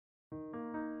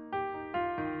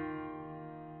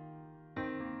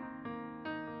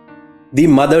The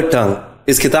mother tongue.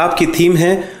 इस किताब की थीम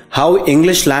है how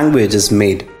English language is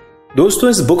made. दोस्तों,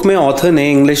 इस बुक में ऑथर ने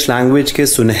इंग्लिश लैंग्वेज के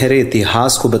सुनहरे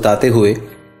इतिहास को बताते हुए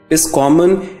इस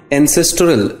कॉमन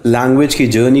एंसेस्ट्रल लैंग्वेज की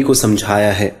जर्नी को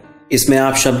समझाया है। इसमें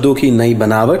आप शब्दों की नई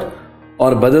बनावट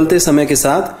और बदलते समय के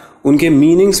साथ उनके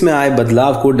मीनिंग्स में आए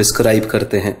बदलाव को डिस्क्राइब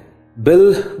करते हैं।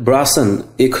 बिल ब्रासन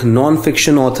एक नॉन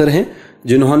फिक्शन ऑथर हैं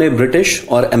जिन्होंने ब्रिटिश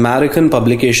और अमेरिकन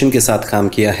पब्लिकेशन के साथ काम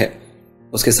किया है।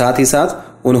 उसके साथ ही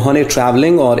साथ उन्होंने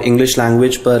ट्रैवलिंग और इंग्लिश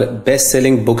लैंग्वेज पर बेस्ट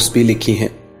सेलिंग बुक्स भी लिखी हैं।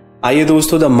 आइए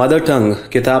दोस्तों, द मदर टंग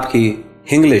किताब की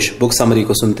इंग्लिश बुक समरी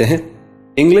को सुनते हैं।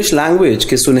 इंग्लिश लैंग्वेज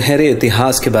के सुनहरे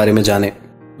इतिहास के बारे में जानें।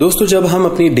 दोस्तों, जब हम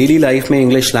अपनी डेली लाइफ में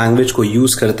इंग्लिश लैंग्वेज को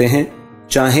यूज करते हैं,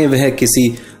 चाहे वह किसी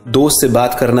दोस्त से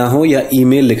बात करना हो या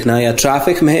ईमेल लिखना या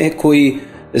ट्रैफिक में कोई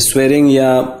स्वेरिंग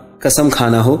या कसम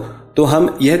खाना हो, तो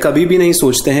हम यह कभी भी नहीं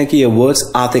सोचते हैं कि ये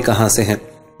वर्ड्स आते कहां से हैं।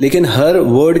 लेकिन हर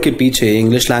वर्ड के पीछे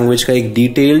इंग्लिश लैंग्वेज का एक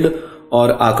डिटेल्ड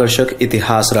और आकर्षक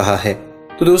इतिहास रहा है।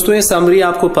 तो दोस्तों, ये समरी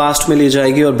आपको पास्ट में ले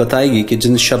जाएगी और बताएगी कि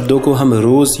जिन शब्दों को हम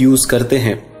रोज यूज करते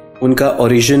हैं उनका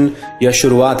ओरिजिन या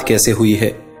शुरुआत कैसे हुई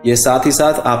है। यह साथ ही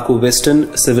साथ आपको वेस्टर्न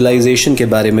सिविलाइजेशन के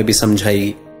बारे में भी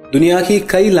समझाएगी। दुनिया की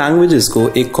कई लैंग्वेजेस को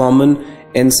एक कॉमन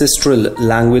एंसेस्ट्रल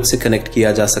लैंग्वेज से कनेक्ट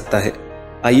किया जा सकता है।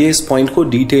 आइए इस पॉइंट को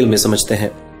डिटेल में समझते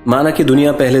हैं। माना कि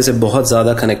दुनिया पहले से बहुत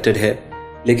ज्यादा कनेक्टेड है,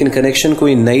 लेकिन कनेक्शन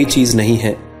कोई नई चीज नहीं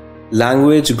है।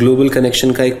 लैंग्वेज ग्लोबल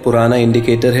कनेक्शन का एक पुराना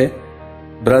इंडिकेटर है।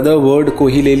 ब्रदर वर्ड को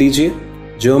ही ले लीजिए।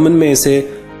 जर्मन में इसे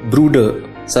ब्रूडर,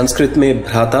 संस्कृत में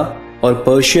भ्राता और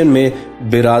पर्शियन में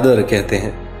बिरादर कहते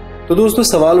हैं। तो दोस्तों,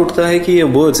 सवाल उठता है कि ये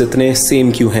वर्ड्स इतने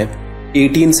सेम क्यों हैं।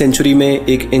 18वीं सेंचुरी में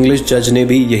एक इंग्लिश जज ने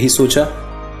भी यही सोचा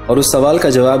और उस सवाल का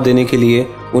जवाब देने के लिए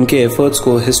उनके एफर्ट्स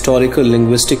को हिस्टोरिकल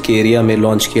लिंग्विस्टिक के एरिया में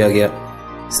लॉन्च किया गया।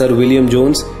 सर विलियम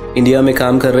जोन्स इंडिया में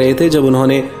काम कर रहे थे जब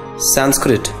उन्होंने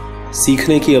संस्कृत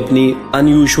सीखने की अपनी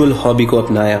अनयूजुअल हॉबी को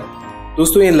अपनाया।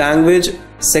 दोस्तों, ये लैंग्वेज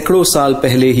सैकड़ों साल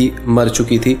पहले ही मर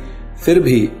चुकी थी, फिर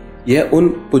भी यह उन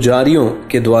पुजारियों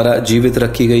के द्वारा जीवित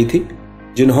रखी गई थी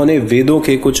जिन्होंने वेदों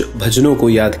के कुछ भजनों को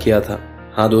याद किया था।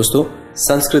 हाँ दोस्तों,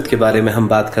 संस्कृत के बारे में हम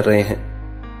बात कर रहे हैं।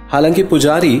 हालांकि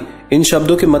पुजारी इन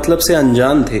शब्दों के मतलब से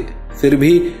अनजान थे, फिर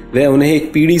भी वह उन्हें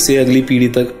एक पीढ़ी से अगली पीढ़ी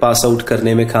तक पास आउट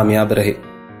करने में कामयाब रहे।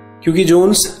 क्योंकि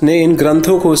जोन्स ने इन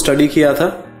ग्रंथों को स्टडी किया था,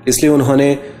 इसलिए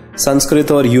उन्होंने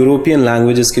संस्कृत और यूरोपियन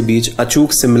लैंग्वेजेस के बीच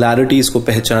अचूक सिमिलैरिटीज को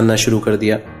पहचानना शुरू कर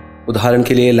दिया। उदाहरण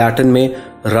के लिए लैटिन में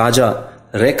राजा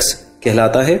रेक्स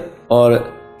कहलाता है और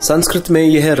संस्कृत में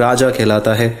यह राजा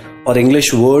कहलाता है, और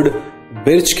इंग्लिश वर्ड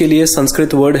बिर्च के लिए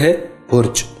संस्कृत वर्ड है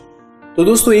बुर्ज। तो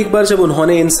दोस्तों, एक बार जब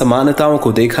उन्होंने इन समानताओं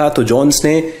को देखा तो जोन्स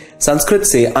ने संस्कृत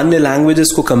से अन्य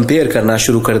लैंग्वेजेस को कंपेयर करना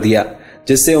शुरू कर दिया,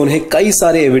 जिससे उन्हें कई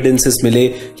सारे एविडेंसेस मिले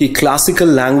कि क्लासिकल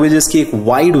लैंग्वेजेस की एक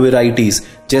वाइड वेराइटीज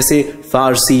जैसे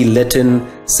फारसी, लैटिन,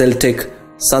 सेल्टिक,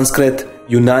 संस्कृत,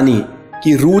 यूनानी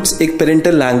की रूट्स एक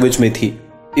पेरेंटल लैंग्वेज में थी।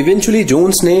 इवेंचुअली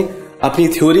जोन्स ने अपनी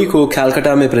थ्योरी को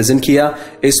कलकत्ता में प्रेजेंट किया।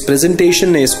 इस प्रेजेंटेशन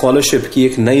ने स्कॉलरशिप की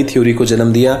एक नई थ्योरी को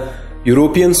जन्म दिया।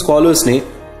 यूरोपियन स्कॉलर्स ने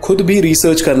खुद भी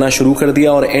रिसर्च करना शुरू कर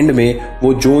दिया और एंड में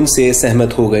वो जोन्स से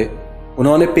सहमत हो गए।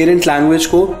 उन्होंने पेरेंट लैंग्वेज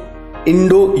को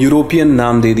इंडो यूरोपियन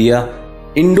नाम दे दिया।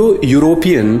 इंडो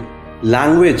यूरोपियन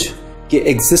लैंग्वेज के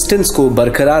एग्जिस्टेंस को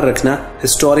बरकरार रखना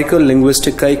हिस्टोरिकल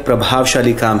लिंग्विस्टिक का एक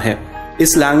प्रभावशाली काम है।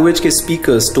 इस लैंग्वेज के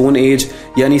स्पीकर स्टोन एज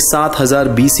यानी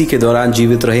 7000 BC के दौरान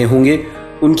जीवित रहे होंगे।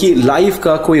 उनकी लाइफ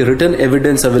का कोई रिटन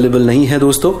एविडेंस अवेलेबल नहीं है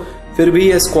दोस्तों, फिर भी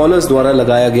यह स्कॉलर्स द्वारा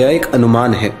लगाया गया एक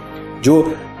अनुमान है जो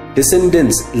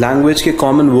डिसेंडेंट्स लैंग्वेज के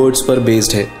कॉमन वर्ड्स पर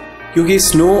बेस्ड है। क्योंकि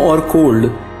स्नो और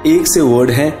कोल्ड एक से वर्ड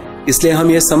हैं, इसलिए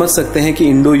हम यह समझ सकते हैं कि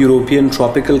इंडो यूरोपियन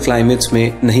ट्रॉपिकल क्लाइमेट्स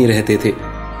में नहीं रहते थे।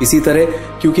 इसी तरह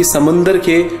क्योंकि समंदर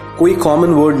के कोई कॉमन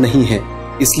वर्ड नहीं है,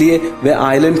 इसलिए वे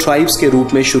आइलैंड ट्राइब्स के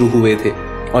रूप में शुरू हुए थे,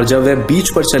 और जब वे बीच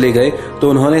पर चले गए तो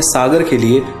उन्होंने सागर के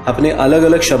लिए अपने अलग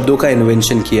अलग शब्दों का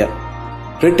इन्वेंशन किया।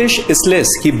 ब्रिटिश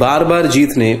इसलेस की बार बार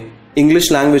जीत ने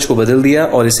इंग्लिश लैंग्वेज को बदल दिया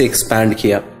और इसे एक्सपैंड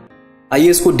किया। आइए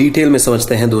इसको डिटेल में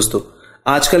समझते हैं दोस्तों।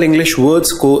 आजकल इंग्लिश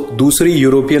वर्ड्स को दूसरी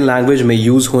यूरोपियन लैंग्वेज में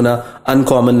यूज होना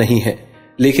अनकॉमन नहीं है,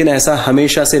 लेकिन ऐसा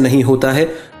हमेशा से नहीं होता है,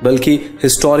 बल्कि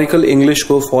हिस्टोरिकल इंग्लिश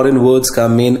को फॉरेन वर्ड्स का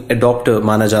मेन एडॉप्टर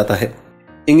माना जाता है।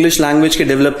 इंग्लिश लैंग्वेज के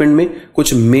डेवलपमेंट में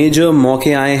कुछ मेजर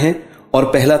मौके आए हैं, और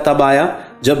पहला तब आया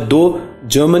जब 2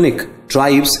 जर्मनिक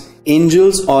ट्राइब्स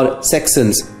एंजल्स और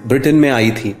सैक्सन्स ब्रिटेन में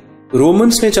आई थी।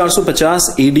 रोमन्स ने 450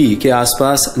 AD के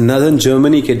आसपास नदर्न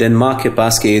जर्मनी के डेनमार्क के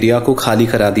पास के एरिया को खाली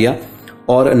करा दिया,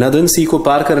 और नदर्न सी को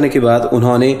पार करने के बाद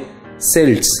उन्होंने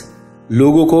सेल्ट्स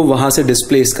लोगों को वहां से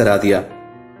डिस्प्लेस करा दिया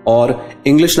और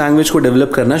इंग्लिश लैंग्वेज को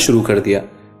डेवलप करना शुरू कर दिया।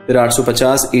 फिर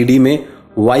 850 AD में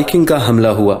वाइकिंग का हमला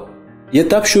हुआ। यह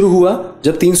तब शुरू हुआ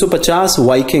जब 350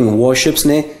 वाइकिंग वॉरशिप्स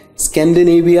ने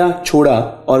स्कैंडिनेविया छोड़ा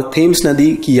और थेम्स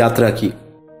नदी की यात्रा की।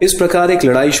 इस प्रकार एक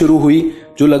लड़ाई शुरू हुई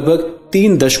जो लगभग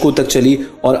 3 दशकों तक चली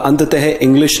और अंततः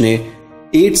इंग्लिश ने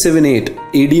 878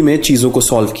 एडी में चीजों को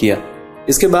सॉल्व किया।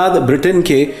 इसके बाद ब्रिटेन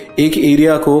के एक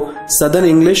एरिया को सदर्न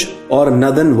इंग्लिश और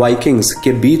नदर्न वाइकिंग्स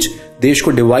के बीच देश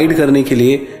को डिवाइड करने के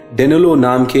लिए डेनेलो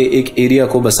नाम के एक एरिया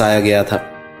को बसाया गया था।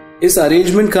 इस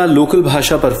अरेंजमेंट का लोकल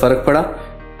भाषा पर फर्क पड़ा।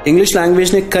 इंग्लिश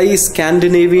लैंग्वेज ने कई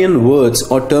स्कैंडिनेवियन वर्ड्स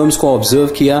और टर्म्स को ऑब्जर्व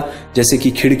किया, जैसे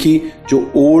कि खिड़की जो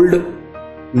ओल्ड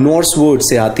नॉर्स वर्ड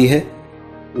से आती है,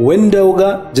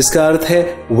 विंडोगा जिसका अर्थ है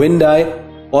विंड आई,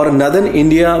 और नदर्न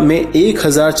इंडिया में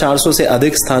 1400 से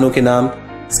अधिक स्थानों के नाम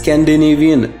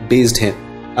स्कैंडिनेवियन बेस्ड हैं।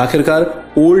 आखिरकार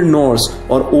ओल्ड नॉर्स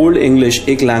और ओल्ड इंग्लिश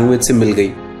एक लैंग्वेज से मिल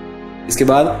गई। इसके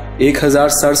बाद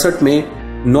 1067 में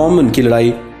नॉर्मन की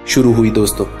लड़ाई शुरू हुई।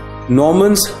 दोस्तों,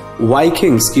 नॉर्मन्स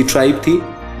वाइकिंग्स की ट्राइब थी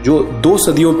जो 2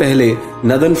 सदियों पहले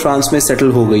नदर्न फ्रांस में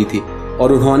सेटल हो गई थी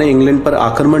और उन्होंने इंग्लैंड पर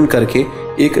आक्रमण करके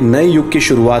एक नए युग की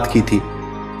शुरुआत की थी।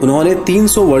 उन्होंने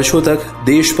 300 वर्षों तक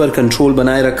देश पर कंट्रोल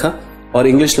बनाए रखा और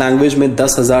इंग्लिश लैंग्वेज में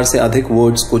 10,000 से अधिक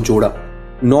वर्ड्स को जोड़ा।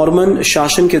 नॉर्मन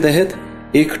शासन के तहत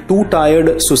एक 2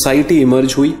 टायर्ड सोसाइटी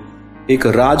इमर्ज हुई। एक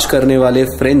राज करने वाले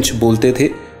फ्रेंच बोलते थे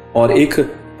और एक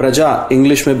प्रजा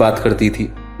इंग्लिश में बात करती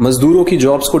थी। मजदूरों की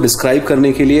जॉब्स को डिस्क्राइब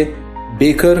करने के लिए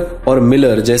बेकर और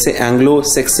मिलर जैसे एंग्लो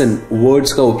सैक्सन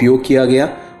वर्ड्स का उपयोग किया गया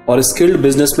और स्किल्ड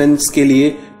बिजनेसमैन के लिए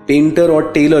पेंटर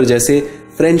और टेलर जैसे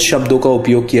फ्रेंच शब्दों का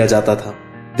उपयोग किया जाता था।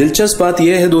 दिलचस्प बात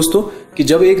यह है दोस्तों कि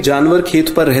जब एक जानवर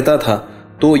खेत पर रहता था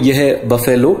तो यह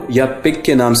बफेलो या पिग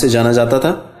के नाम से जाना जाता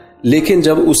था, लेकिन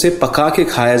जब उसे पका के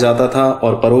खाया जाता था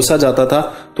और परोसा जाता था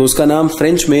तो उसका नाम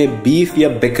फ्रेंच में बीफ या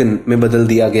बेकन में बदल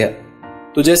दिया गया।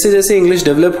 तो जैसे जैसे इंग्लिश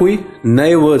डेवलप हुई,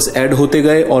 नए वर्ड्स ऐड होते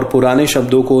गए और पुराने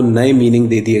शब्दों को नए मीनिंग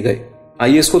दे दिए गए।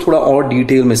 आइए इसको थोड़ा और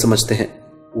डिटेल में समझते हैं।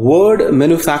 वर्ड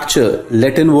मैन्युफैक्चर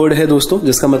लैटिन वर्ड है दोस्तों,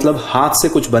 जिसका मतलब हाथ से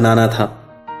कुछ बनाना था।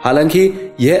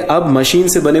 हालांकि यह अब मशीन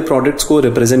से बने प्रोडक्ट्स को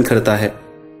रिप्रेजेंट करता है।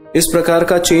 इस प्रकार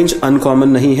का चेंज अनकॉमन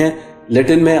नहीं है।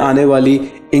 लैटिन में आने वाली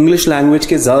इंग्लिश लैंग्वेज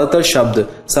के ज्यादातर शब्द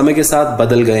समय के साथ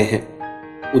बदल गए हैं।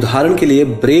 उदाहरण के लिए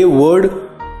ब्रेव वर्ड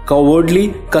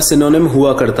कॉवर्डली का सिनोनिम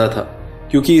हुआ करता था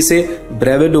क्योंकि इसे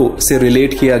ब्रेवेडो से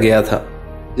रिलेट किया गया था,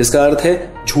 जिसका अर्थ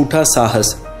है झूठा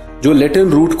साहस, जो लैटिन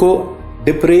रूट को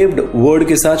डिप्रेव्ड वर्ड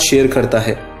के साथ शेयर करता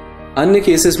है। अन्य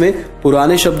केसेस में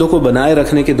पुराने शब्दों को बनाए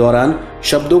रखने के दौरान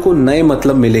शब्दों को नए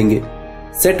मतलब मिलेंगे।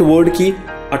 सेट वर्ड की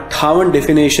 58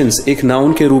 डेफिनेशंस एक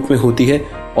नाउन के रूप में होती है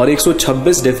और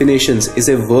 126 डेफिनेशंस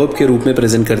इसे वर्ब के रूप में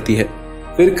प्रेजेंट करती है।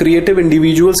 फिर क्रिएटिव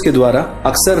इंडिविजुअल्स के द्वारा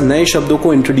अक्सर नए शब्दों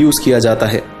को इंट्रोड्यूस किया जाता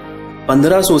है।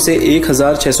 1500 से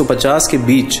 1650 के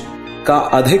बीच का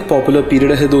अधिक पॉपुलर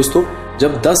पीरियड है दोस्तों,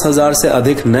 जब 10,000 से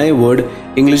अधिक नए वर्ड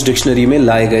इंग्लिश डिक्शनरी में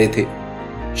लाए गए थे।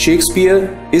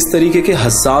 शेक्सपियर इस तरीके के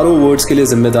हजारों वर्ड्स के लिए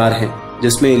जिम्मेदार हैं,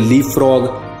 जिसमें लीपफ्रॉग,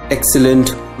 एक्सीलेंट,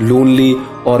 लोनली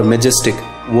और मैजेस्टिक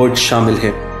वर्ड शामिल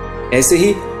हैं। ऐसे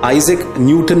ही आइजैक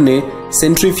न्यूटन ने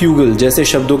सेंट्रीफ्यूगल जैसे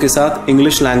शब्दों के साथ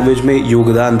इंग्लिश लैंग्वेज में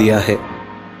योगदान दिया है।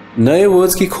 नए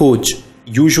वर्ड्स की खोज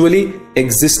यूजुअली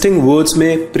एग्जिस्टिंग वर्ड्स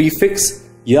में प्रीफिक्स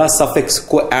या सफिक्स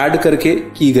को ऐड करके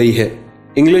की गई है।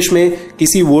 इंग्लिश में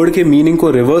किसी वर्ड के मीनिंग को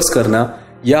रिवर्स करना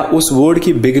या उस वर्ड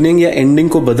की बिगिनिंग या एंडिंग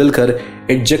को बदलकर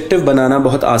एडजेक्टिव बनाना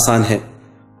बहुत आसान है।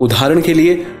 उदाहरण के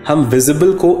लिए हम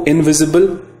विजिबल को इनविजिबल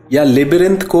या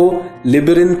लेबिरिंथ को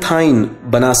लेबिरिंथाइन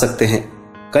बना सकते हैं।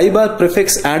 कई बार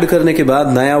प्रीफिक्स ऐड करने के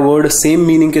बाद नया वर्ड सेम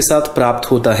मीनिंग के साथ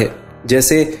प्राप्त होता है,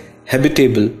 जैसे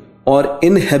हैबिटेबल और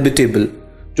इनहैबिटेबल,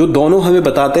 जो दोनों हमें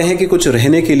बताते हैं कि कुछ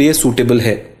रहने के लिए सूटेबल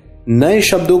है। नए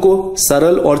शब्दों को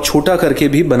सरल और छोटा करके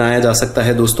भी बनाया जा सकता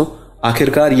है दोस्तों।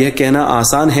 आखिरकार यह कहना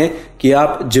आसान है कि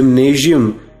आप जिम्नेशियम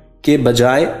के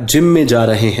बजाय जिम में जा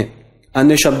रहे हैं।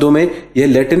 अन्य शब्दों में यह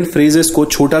लैटिन फ्रेजेस को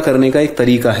छोटा करने का एक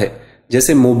तरीका है,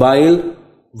 जैसे मोबाइल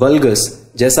वल्गस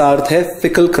जैसा अर्थ है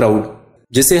फिकल क्राउड,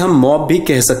 जिसे हम मॉब भी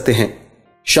कह सकते हैं।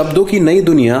 शब्दों की नई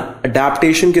दुनिया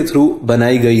अडैप्टेशन के थ्रू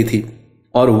बनाई गई थी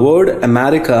और वर्ड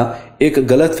अमेरिका एक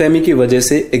गलतफहमी की वजह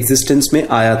से एग्जिस्टेंस में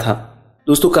आया था।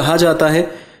 दोस्तों, कहा जाता है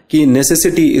कि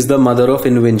necessity is the mother of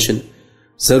invention,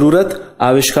 जरूरत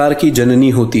आविष्कार की जननी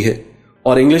होती है,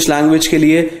 और इंग्लिश लैंग्वेज के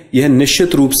लिए यह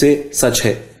निश्चित रूप से सच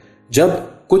है। जब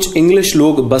कुछ इंग्लिश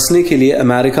लोग बसने के लिए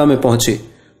अमेरिका में पहुंचे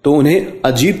तो उन्हें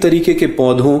अजीब तरीके के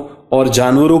पौधों और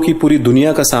जानवरों की पूरी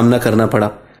दुनिया का सामना करना पड़ा,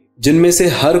 जिनमें से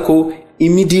हर को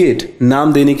इमीडिएट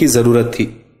नाम देने की जरूरत थी।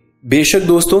 बेशक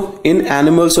दोस्तों, इन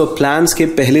एनिमल्स और प्लांट्स के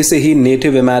पहले से ही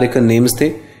नेटिव अमेरिकन नेम्स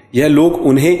थे। यह लोग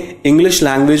उन्हें इंग्लिश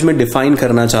लैंग्वेज में डिफाइन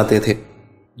करना चाहते थे।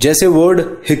 जैसे वर्ड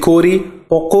हिकोरी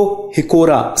पोको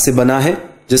हिकोरा से बना है,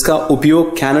 जिसका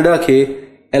उपयोग कनाडा के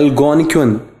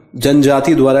एल्गोनिक्वन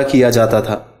जनजाति द्वारा किया जाता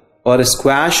था, और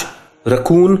स्क्वैश,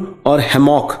 रकून और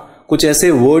हैमॉक कुछ ऐसे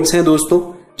वर्ड्स हैं दोस्तों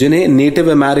जिन्हें नेटिव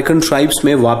अमेरिकन ट्राइब्स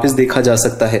में वापस देखा जा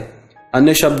सकता है।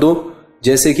 अन्य शब्दों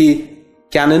जैसे कि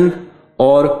कैनन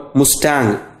और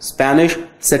मुस्टैंग स्पेनिश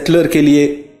सेटलर के लिए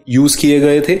यूज किए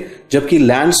गए थे, जबकि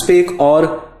लैंडस्पेक और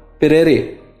पेरेरे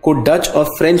को डच और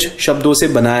फ्रेंच शब्दों से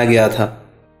बनाया गया था।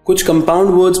 कुछ कंपाउंड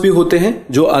वर्ड्स भी होते हैं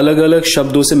जो अलग अलग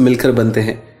शब्दों से मिलकर बनते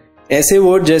हैं। ऐसे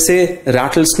वर्ड जैसे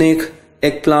rattlesnake,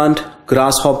 eggplant,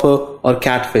 grasshopper और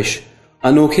कैटफिश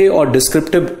अनोखे और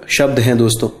डिस्क्रिप्टिव शब्द हैं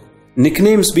दोस्तों।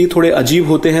 निकनेम्स भी थोड़े अजीब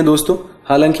होते हैं दोस्तों,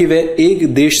 हालांकि वे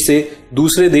एक देश से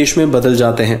दूसरे देश में बदल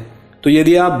जाते हैं। तो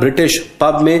यदि आप ब्रिटिश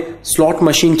पब में स्लॉट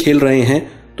मशीन खेल रहे हैं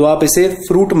तो आप इसे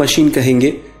फ्रूट मशीन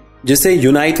कहेंगे, जिसे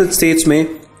यूनाइटेड स्टेट्स में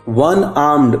वन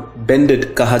आर्म्ड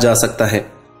बेंडिट कहा जा सकता है।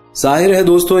 जाहिर है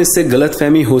दोस्तों इससे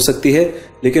गलतफहमी हो सकती है,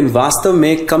 लेकिन वास्तव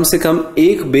में कम से कम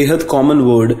एक बेहद कॉमन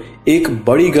वर्ड एक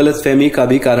बड़ी गलतफहमी का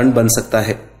भी कारण बन सकता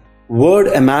है। वर्ड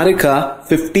अमेरिका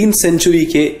 15th सेंचुरी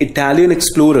के इटालियन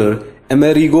एक्सप्लोरर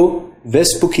अमेरिगो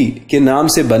वेस्पुकी के नाम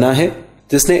से बना है,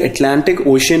 जिसने अटलांटिक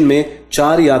ओशियन में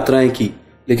 4 यात्राएं की,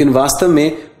 लेकिन वास्तव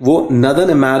में वो नदर्न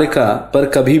अमेरिका पर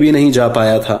कभी भी नहीं जा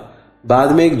पाया था।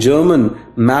 बाद में एक जर्मन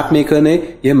मैप मेकर ने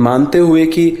यह मानते हुए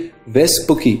कि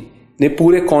वेस्पुकी ने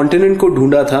पूरे कॉन्टिनेंट को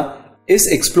ढूंढा था, इस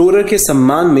एक्सप्लोरर के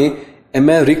सम्मान में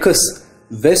अमेरिकस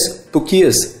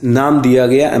वेस्पुकियस नाम दिया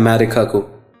गया अमेरिका को।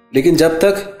 लेकिन जब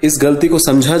तक इस गलती को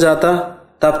समझा जाता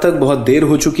तब तक बहुत देर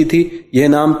हो चुकी थी। यह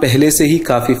नाम पहले से ही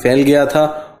काफी फैल गया था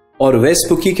और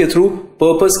वेस्पुकी के थ्रू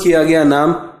पर्पस किया गया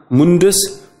नाम मुंडस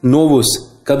नोवुस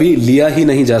कभी लिया ही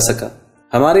नहीं जा सका।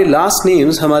 हमारे लास्ट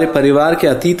नेम्स हमारे परिवार के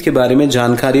अतीत के बारे में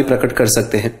जानकारी प्रकट कर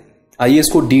सकते हैं। आइए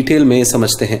इसको डिटेल में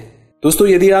समझते हैं। दोस्तों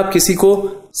यदि आप किसी को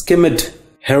स्किमिड,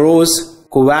 हेरोज,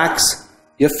 कोवैक्स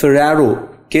या फेरारो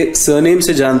के सरनेम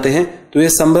से जानते हैं तो यह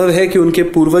संभव है कि उनके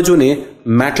पूर्वजों ने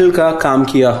मेटल का काम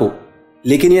किया हो,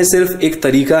 लेकिन यह सिर्फ एक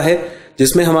तरीका है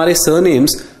जिसमें हमारे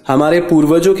सरनेम्स हमारे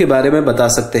पूर्वजों के बारे में बता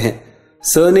सकते हैं।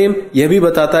 सरनेम यह भी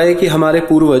बताता है कि हमारे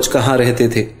पूर्वज कहाँ रहते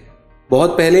थे।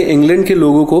 बहुत पहले इंग्लैंड के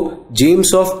लोगों को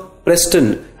जेम्स ऑफ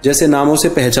प्रेस्टन जैसे नामों से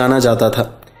पहचाना जाता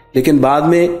था, लेकिन बाद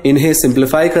में इन्हें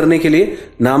सिंप्लीफाई करने के लिए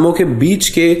नामों के बीच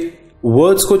के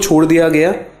वर्ड्स को छोड़ दिया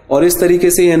गया और इस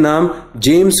तरीके से यह नाम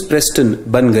जेम्स प्रेस्टन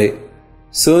बन गए।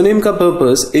 सरनेम का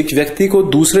पर्पस एक व्यक्ति को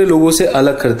दूसरे लोगों से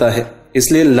अलग करता है,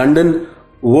 इसलिए लंदन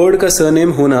वर्ड का सरनेम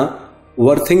होना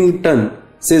वर्थिंगटन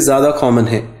से ज्यादा कॉमन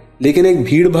है, लेकिन एक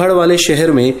भीड़भाड़ वाले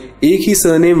शहर में एक ही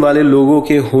सरनेम वाले लोगों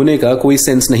के होने का कोई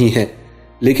सेंस नहीं है।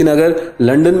 लेकिन अगर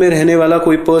लंदन में रहने वाला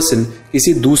कोई पर्सन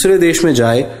किसी दूसरे देश में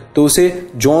जाए तो उसे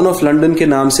जॉन ऑफ लंदन के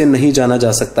नाम से नहीं जाना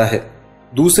जा सकता है।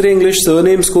 दूसरे इंग्लिश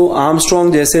सरनेम्स को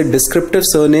आर्मस्ट्रॉन्ग जैसे डिस्क्रिप्टिव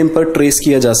सरनेम पर ट्रेस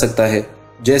किया जा सकता है,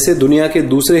 जैसे दुनिया के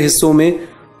दूसरे हिस्सों में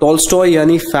टॉल्स्टॉय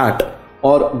यानी फैट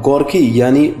और गोर्की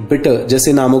यानी बिटर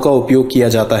जैसे नामों का उपयोग किया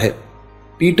जाता है।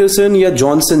 पीटरसन या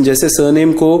जॉनसन जैसे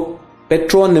सरनेम को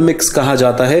पेट्रोनिमिक्स कहा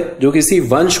जाता है, जो किसी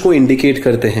वंश को इंडिकेट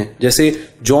करते हैं, जैसे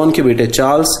जॉन के बेटे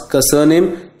चार्ल्स का सरनेम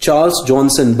चार्ल्स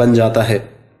जॉनसन बन जाता है।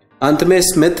 अंत में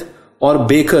स्मिथ और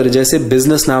बेकर जैसे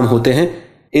बिजनेस नाम होते हैं।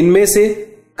 इनमें से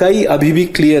कई अभी भी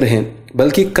क्लियर हैं,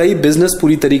 बल्कि कई बिजनेस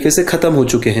पूरी तरीके से खत्म हो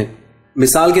चुके हैं।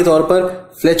 मिसाल के तौर पर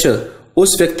फ्लेचर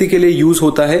उस व्यक्ति के लिए यूज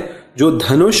होता है जो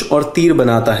धनुष और तीर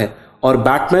बनाता है, और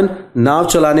बैटमैन नाव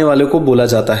चलाने वाले को बोला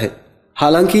जाता है।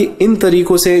 हालांकि इन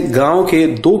तरीकों से गांव के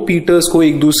 2 पीटर्स को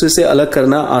एक दूसरे से अलग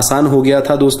करना आसान हो गया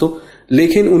था दोस्तों,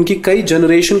 लेकिन उनकी कई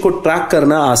जनरेशन को ट्रैक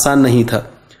करना आसान नहीं था।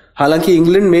 हालांकि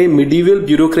इंग्लैंड में मिडीवल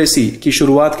ब्यूरोक्रेसी की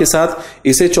शुरुआत के साथ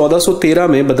इसे 1413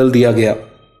 में बदल दिया गया।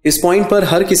 इस पॉइंट पर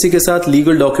हर किसी के साथ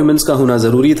लीगल डॉक्यूमेंट्स का होना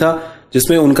जरूरी था,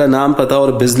 जिसमें उनका नाम, पता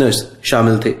और बिजनेस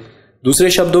शामिल थे। दूसरे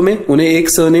शब्दों में उन्हें एक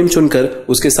सरनेम चुनकर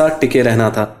उसके साथ टिके रहना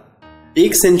था।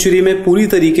 एक सेंचुरी में पूरी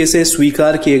तरीके से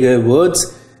स्वीकार किए गए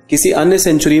वर्ड्स किसी अन्य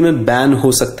सेंचुरी में बैन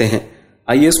हो सकते हैं।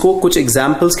 आइए इसको कुछ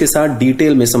एग्जाम्पल्स के साथ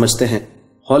डिटेल में समझते हैं।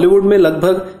 हॉलीवुड में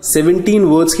लगभग 17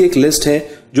 वर्ड्स की एक लिस्ट है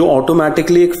जो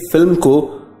ऑटोमेटिकली एक फिल्म को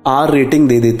आर रेटिंग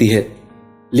दे देती है,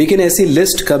 लेकिन ऐसी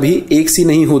लिस्ट कभी एक सी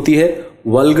नहीं होती है।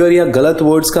 वल्गर या गलत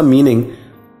वर्ड्स का मीनिंग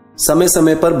समय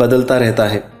समय पर बदलता रहता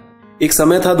है। एक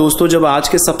समय था दोस्तों जब आज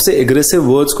के सबसे एग्रेसिव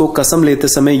वर्ड्स को कसम लेते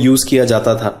समय यूज किया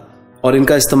जाता था और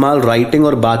इनका इस्तेमाल राइटिंग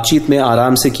और बातचीत में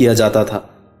आराम से किया जाता था।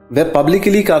 वे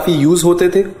पब्लिकली काफी यूज होते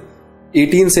थे।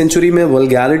 18th सेंचुरी में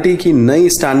वल्गैरिटी की नई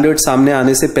स्टैंडर्ड सामने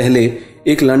आने से पहले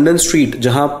एक लंदन स्ट्रीट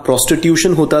जहां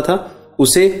प्रोस्टिट्यूशन होता था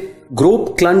उसे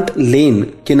ग्रोप क्लंट लेन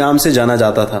के नाम से जाना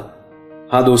जाता था।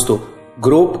 हाँ दोस्तों,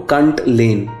 ग्रोप कंट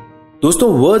लेन।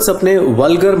 दोस्तों वर्ड्स अपने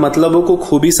वल्गर मतलबों को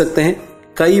खो भी सकते हैं।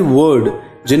 कई वर्ड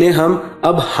जिन्हें हम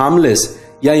अब हार्मलेस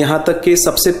या यहां तक के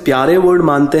सबसे प्यारे वर्ड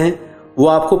मानते हैं, वो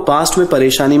आपको पास्ट में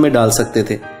परेशानी में डाल सकते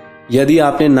थे। यदि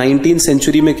आपने 19th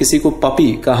सेंचुरी में किसी को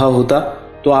पपी कहा होता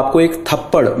तो आपको एक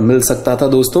थप्पड़ मिल सकता था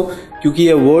दोस्तों, क्योंकि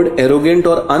यह वर्ड एरोगेंट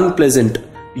और अनप्लेजेंट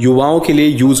युवाओं के लिए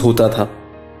यूज होता था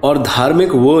और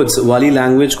धार्मिक वर्ड्स वाली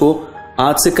लैंग्वेज को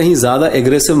आज से कहीं ज्यादा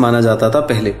एग्रेसिव माना जाता था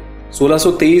पहले।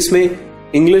 1623 में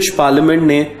इंग्लिश पार्लियामेंट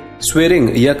ने स्वेरिंग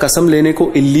या कसम लेने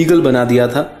को इलीगल बना दिया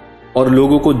था और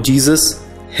लोगों को जीसस,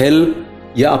 हेल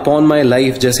या अपॉन माई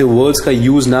लाइफ जैसे वर्ड्स का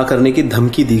यूज ना करने की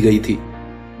धमकी दी गई थी।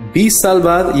 20 साल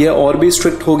बाद यह और भी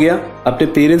स्ट्रिक्ट हो गया। अपने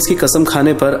पेरेंट्स की कसम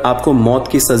खाने पर आपको मौत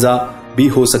की सजा भी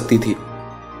हो सकती थी।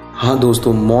 हाँ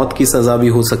दोस्तों, मौत की सजा भी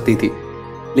हो सकती थी।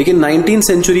 लेकिन 19th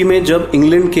सेंचुरी में जब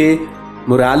इंग्लैंड के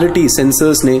मोरालिटी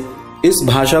सेंसर्स ने इस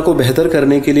भाषा को बेहतर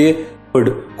करने के लिए वर्ड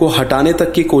को हटाने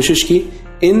तक की कोशिश की,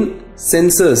 इन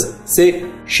सेंसर्स से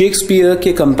शेक्सपियर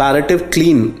के कंपैरेटिव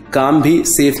क्लीन काम भी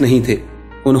सेफ नहीं थे।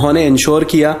 उन्होंने इंश्योर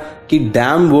किया कि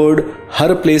डैम वर्ड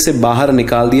हर प्ले से बाहर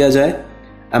निकाल दिया जाए।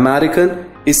 अमेरिकन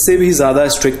इससे भी ज्यादा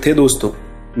स्ट्रिक्ट थे दोस्तों।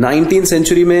 19th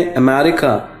सेंचुरी में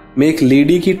अमेरिका में एक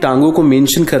लेडी की टांगों को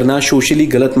मेंशन करना सोशली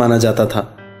गलत माना जाता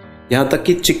था। यहां तक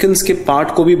कि चिकन्स के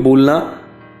पार्ट को भी बोलना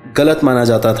गलत माना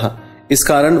जाता था। इस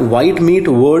कारण व्हाइट मीट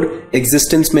वर्ड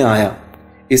एग्जिस्टेंस में आया।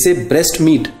 इसे ब्रेस्ट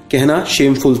मीट कहना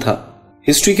शेमफुल था।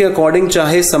 हिस्ट्री के अकॉर्डिंग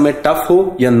चाहे समय टफ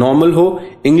हो या नॉर्मल हो,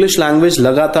 इंग्लिश लैंग्वेज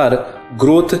लगातार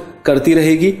ग्रोथ करती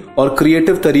रहेगी और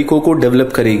क्रिएटिव तरीकों को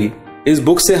डेवलप करेगी। इस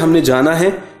बुक से हमने जाना है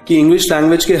कि इंग्लिश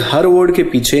लैंग्वेज के हर वर्ड के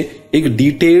पीछे एक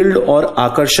डिटेल्ड और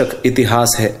आकर्षक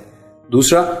इतिहास है।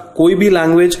 दूसरा, कोई भी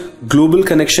लैंग्वेज ग्लोबल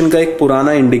कनेक्शन का एक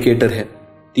पुराना इंडिकेटर है।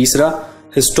 तीसरा,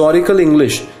 हिस्टोरिकल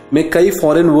इंग्लिश में कई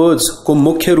फॉरेन वर्ड्स को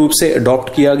मुख्य रूप से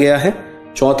अडॉप्ट किया गया है।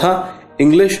 चौथा,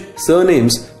 इंग्लिश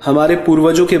सरनेम्स हमारे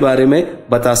पूर्वजों के बारे में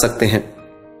बता सकते हैं।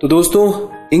 तो दोस्तों,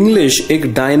 इंग्लिश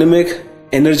एक डायनेमिक,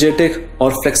 एनर्जेटिक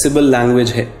और फ्लेक्सिबल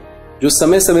लैंग्वेज है जो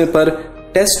समय समय पर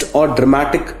टेस्ट और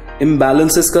ड्रामेटिक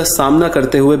इम्बैलेंसेस का सामना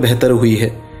करते हुए बेहतर हुई है।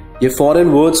 ये फॉरेन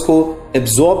वर्ड्स को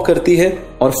एब्जॉर्ब करती है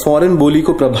और फॉरेन बोली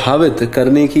को प्रभावित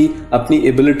करने की अपनी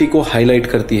एबिलिटी को हाईलाइट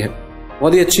करती है।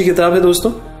 बहुत ही अच्छी किताब है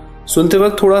दोस्तों। सुनते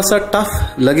वक्त थोड़ा सा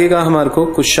टफ लगेगा हमारे को,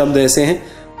 कुछ शब्द ऐसे हैं,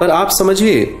 पर आप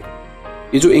समझिए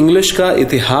ये जो इंग्लिश का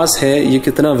इतिहास है ये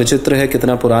कितना विचित्र है,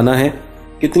 कितना पुराना है,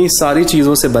 कितनी सारी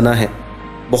चीजों से बना है।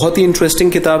 बहुत ही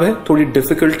इंटरेस्टिंग किताब है। थोड़ी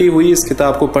डिफिकल्टी हुई इस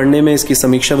किताब को पढ़ने में, इसकी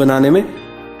समीक्षा बनाने में,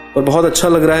 और बहुत अच्छा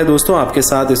लग रहा है दोस्तों आपके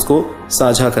साथ इसको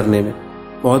साझा करने में।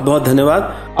 बहुत बहुत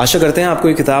धन्यवाद। आशा करते हैं आपको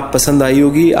ये किताब पसंद आई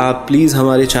होगी। आप प्लीज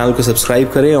हमारे चैनल को सब्सक्राइब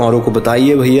करें, औरों को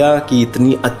बताइए भैया कि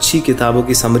इतनी अच्छी किताबों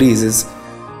की समरीज इस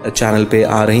चैनल पे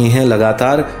आ रही हैं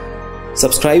लगातार।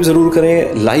 सब्सक्राइब जरूर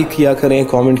करें, लाइक किया करें,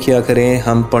 कमेंट किया करें।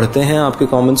 हम पढ़ते हैं आपके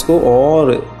कमेंट्स को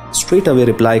और स्ट्रेट अवे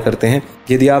रिप्लाई करते हैं।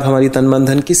 यदि आप हमारी तन मन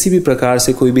धन किसी भी प्रकार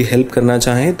से कोई भी हेल्प करना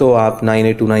चाहें तो आप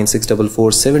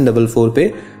 9829644744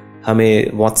 पे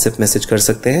हमें व्हाट्सएप मैसेज कर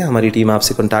सकते हैं। हमारी टीम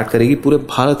आपसे कांटेक्ट करेगी। पूरे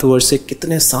भारतवर्ष से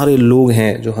कितने सारे लोग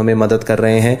हैं जो हमें मदद कर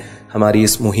रहे हैं हमारी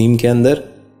इस मुहिम के अंदर।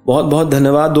 बहुत बहुत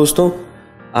धन्यवाद दोस्तों।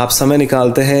 आप समय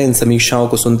निकालते हैं, इन समीक्षाओं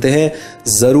को सुनते हैं।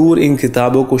 ज़रूर इन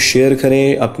किताबों को शेयर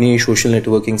करें अपनी सोशल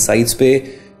नेटवर्किंग साइट्स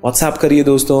पे। व्हाट्सएप करिए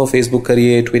दोस्तों, फेसबुक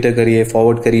करिए, ट्विटर करिए,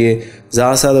 फॉरवर्ड करिए,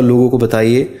 ज़्यादा से ज़्यादा लोगों को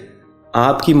बताइए।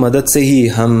 आपकी मदद से ही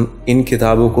हम इन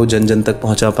किताबों को जन जन तक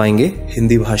पहुंचा पाएंगे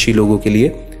हिंदी भाषी लोगों के लिए।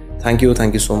 Thank you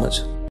so much.